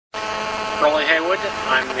Haywood.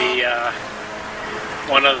 I'm the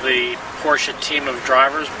one of the Porsche team of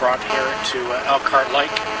drivers brought here to Elkhart Lake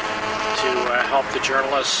to help the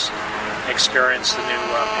journalists experience the new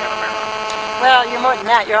Panamera. Well, you're more than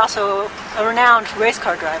that. You're also a renowned race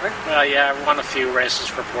car driver. Well, yeah, I've won a few races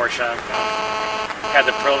for Porsche. I've had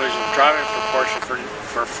the privilege of driving for Porsche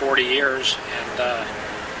for 40 years, and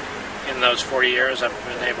in those 40 years I've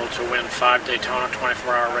been able to win 5 Daytona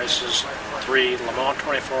 24-hour races, 3 Leman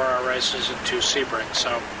 24-hour races, and 2 Sebrings,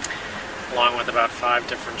 so along with about 5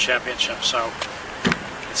 different championships, so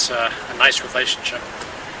it's a nice relationship.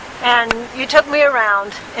 And you took me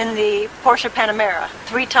around in the Porsche Panamera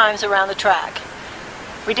 3 times around the track.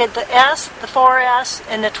 We did the S, the 4S,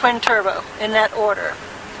 and the twin turbo in that order.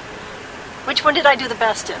 Which one did I do the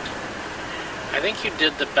best in? I think you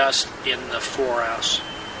did the best in the 4S.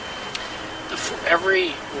 Every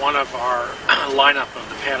one of our lineup of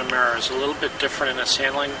the Panamera is a little bit different in its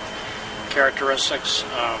handling characteristics.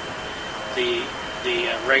 The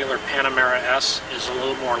regular Panamera S is a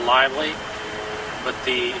little more lively, but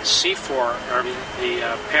the C4, or the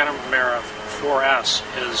Panamera 4S,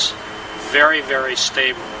 is very, very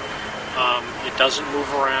stable. It doesn't move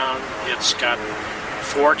around. It's got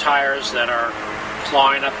 4 tires that are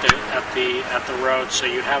clawing up at the road, so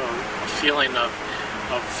you have a feeling of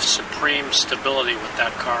supreme stability with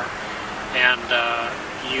that car. And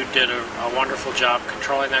you did a wonderful job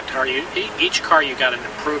controlling that car. Each car you got an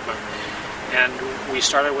improvement. And we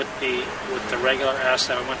started with the regular S,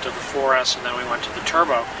 then we went to the 4S, and then we went to the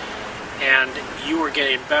turbo. And you were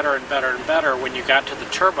getting better and better and better when you got to the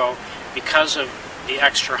turbo because of the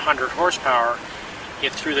extra 100 horsepower.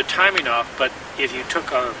 It threw the timing off, but if you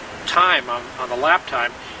took a time on the lap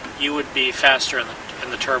time, you would be faster in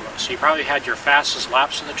the turbo. So you probably had your fastest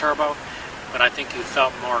laps in the turbo, but I think you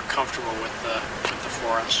felt more comfortable with the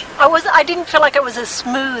 4S. I didn't feel like it was as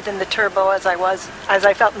smooth in the turbo as I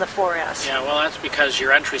felt in the 4S. Yeah, well, that's because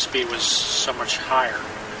your entry speed was so much higher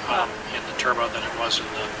in the turbo than it was in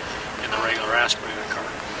the regular aspirated car.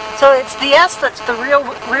 So it's the S that's the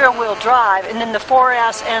rear-wheel drive, and then the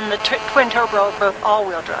 4S and the twin turbo are both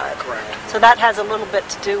all-wheel drive. Correct. So that has a little bit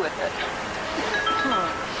to do with it.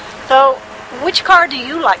 So which car do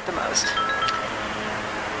you like the most?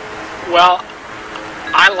 Well,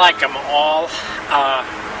 I like them all.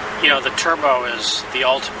 The turbo is the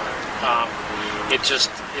ultimate. It just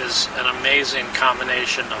is an amazing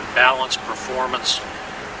combination of balance, performance,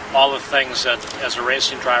 all the things that, as a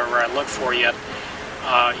racing driver, I look for. Yet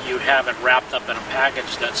you have it wrapped up in a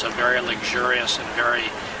package that's a very luxurious and very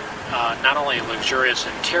not only a luxurious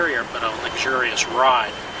interior, but a luxurious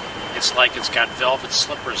ride. It's like it's got velvet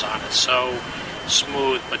slippers on it, so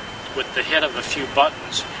smooth, but with the hit of a few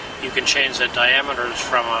buttons, you can change the diameters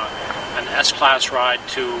from an S-Class ride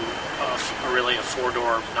to really a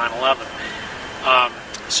 4-door 911.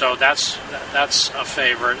 So that's a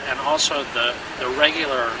favorite, and also the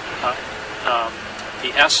regular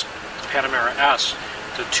the S, Panamera S,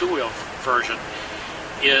 the 2-wheel version,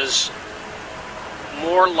 is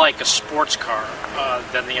more like a sports car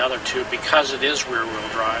than the other two because it is rear-wheel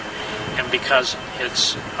drive and because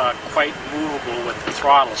it's quite movable with the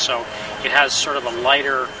throttle. So it has sort of a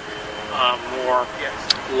lighter, more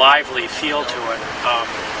lively feel to it.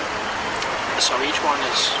 So each one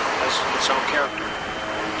has its own character.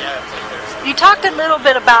 You talked a little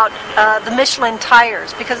bit about the Michelin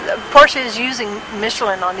tires, because Porsche is using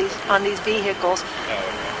Michelin on these vehicles.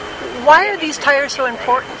 Why are these tires so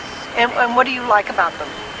important, and what do you like about them?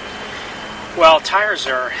 Well, tires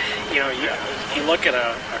are, you look at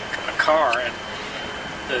a car, and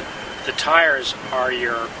the tires are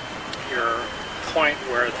your point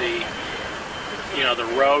where the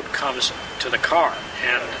road comes to the car,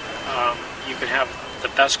 and you can have the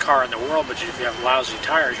best car in the world, but if you have lousy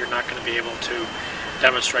tires, you're not going to be able to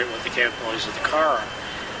demonstrate what the capabilities of the car are.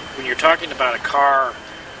 When you're talking about a car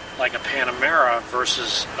like a Panamera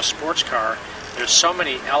versus a sports car, there's so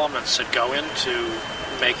many elements that go into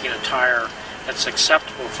making a tire that's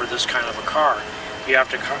acceptable for this kind of a car. You have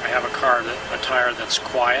to have a tire that's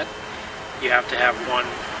quiet. You have to have one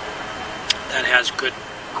that has good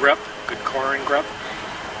grip, good cornering grip,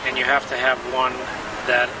 and you have to have one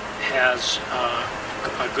that has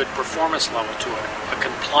a good performance level to it, a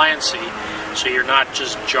compliancy, so you're not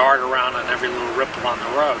just jarred around on every little ripple on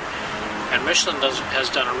the road. And Michelin has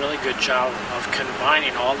done a really good job of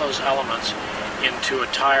combining all those elements into a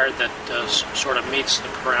tire that sort of meets the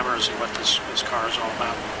parameters of what this car is all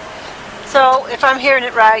about. So, if I'm hearing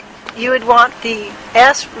it right, you would want the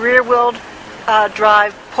S rear-wheel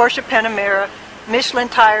drive Porsche Panamera, Michelin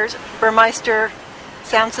tires, Burmeister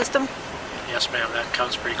sound system? Yes, ma'am, that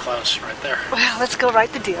comes pretty close right there. Well, let's go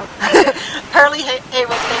write the deal. Hurley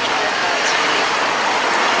Haywood, thank you very much.